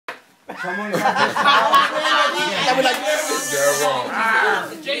Someone They're wrong.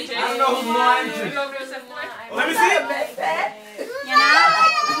 JJ. I don't know who's more anxious. Let me see. You know?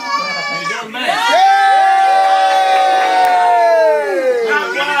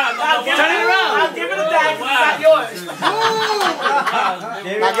 Turn it around. I'll give it a dab. It's not yours.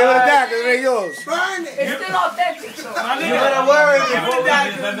 Now give it a dab, because it ain't yours. It's still authentic. You better worry. Give it a dab,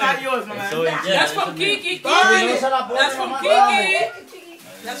 because it's not yours, my man. That's from Kiki. That's from Kiki.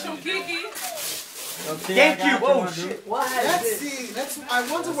 That's from Kiki. Thank you. Oh shit. Let's see. I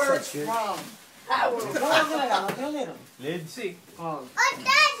wonder where it's from. Let's see.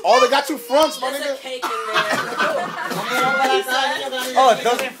 Oh, they got two fronts, my There's a nigga. cake in there. Oh,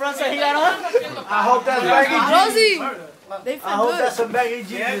 those in front that he got on? I hope that's baggy jeans. They feel I hope good. that's some baggy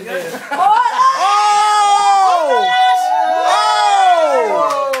jeans there. Oh!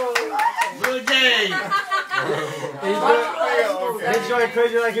 Blue Jay. He's going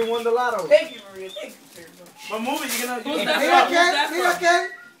crazy like he won the lotto. Thank you, Maria. Thank you very much. But move it, you're going to... Who's that from?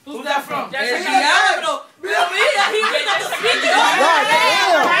 Who's that from? That's from Diablo. Mira, he got the speaker. God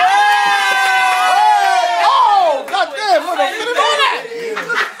damn! Oh! God damn! Look at that!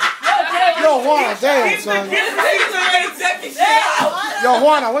 Yo, Juana, damn, son. Yo,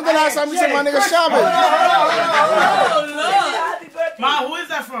 Juana, when the last time you seen my nigga shopping? Ma, who is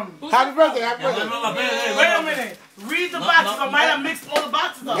that from? Happy birthday, happy birthday. Wait a minute. Read the boxes. I might have mixed all the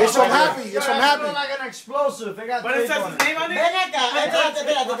boxes up. It's from Happy. It's from Happy. Like an explosive. It got But it says his name on it?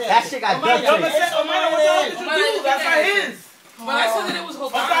 that shit got Yo, dirty. but say, Omar, what the hell did you do? That's not his. But I said that it was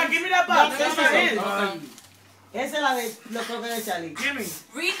Omar, give me that box. That's not his. Esa es la de lo creo que de Charlie. Give me.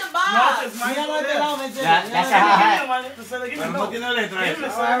 Read the No, box. it's mine. Míralo de este lado, vente. That's a hat. Give me. No tiene letra. Give me,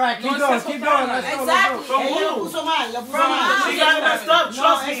 All son. right, keep going, keep going. Let's go, let's go. Exactly. From Ella lo who? puso mal, lo puso From mal. she got it messed up.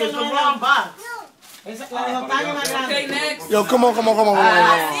 Trust me, esa it's the no era. wrong box. Esa, la de Jotam más grande. Okay, next. Yo, come on. Oh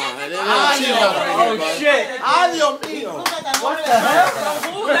shit. Ay, Dios mío. What the hell?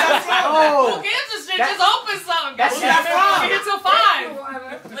 Who that from? Who gives a shit? Just open something. That's Who's that from? Get to 5.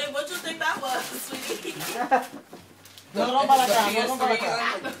 Wait, what you think that was, sweetie? No rompa la cara, no rompa la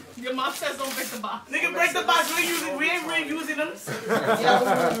cara. Your mom says don't break the box. Nigga, break the box. We ain't reusing them.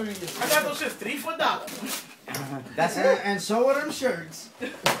 I got those shits $3 for $1. That's it. And so are them shirts.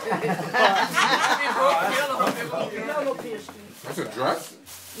 That's a dress?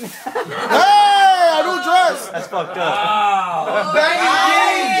 Hey, a new dress. That's fucked up. Wow.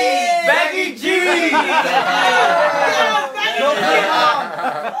 Baggy jeans.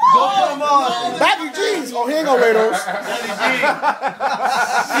 Go put them on. Baggy jeans. Oh, he ain't gonna wear those.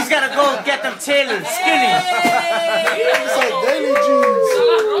 He's gotta go get them tailored, skinny. It's like daily jeans.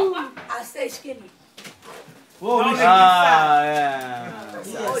 I stay skinny. Yeah.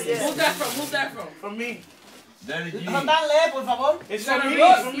 Who's that from? Who's that from? From me. Daddy G. Jotam, lee, por favor. It's from me.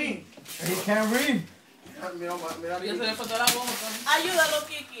 It's from me. He can't read. Ya se le faltó la bomba. Ayúdalo,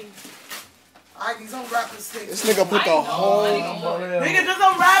 Kiki. Alright, these unwrapping sticks. This nigga put the whole... Nigga, just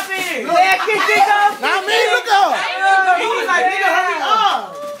unwrap it. Not me, look up. He was like, nigga, hurry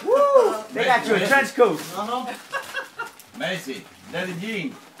up. They got you a trench coat. Messi. Daddy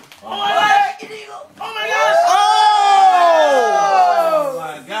G. Oh my gosh. Oh my gosh. Oh! Oh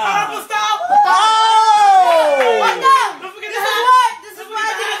my God. Stop. Oh! Don't forget the hat. This is what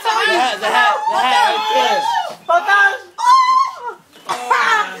I didn't tell you. The hat right there.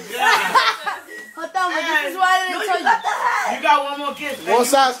 This is why I didn't tell you. You got one more gift.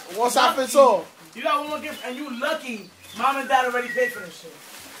 One size fits all. You got one more gift, and you lucky. Mom and Dad already paid for this shit.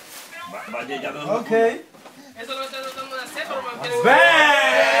 Okay. Eso lo estoy tratando de hacer, pero me quiere.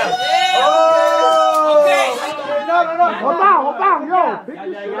 Bam! Oh! Okay. No. Hold on, yo. Pick your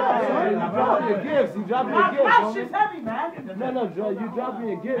shit up. You dropping your gifts. You dropping your gifts. My shit's heavy, man. No, Joe, you dropping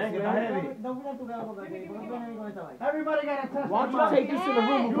your gifts, man. Everybody got a touch. Why don't you take this in the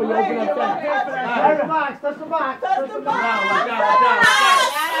room before you open up that? Touch the box, touch the box.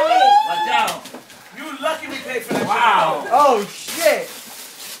 Watch out. You lucky we paid for that Wow. Oh shit.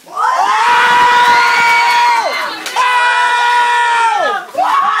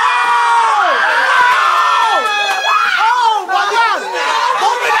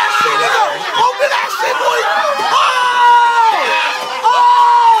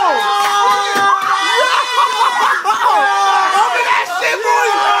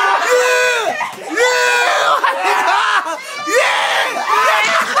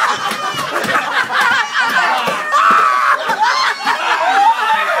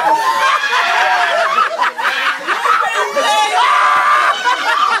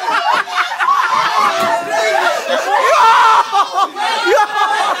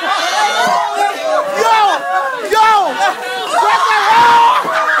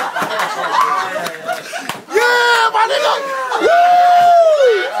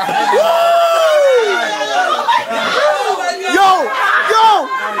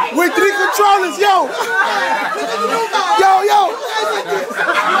 controllers, yo. Yo, yo.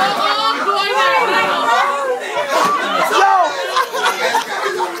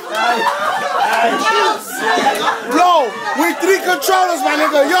 Yo, with 3 controllers, my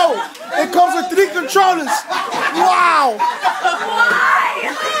nigga. Yo, it comes with 3 controllers. Wow.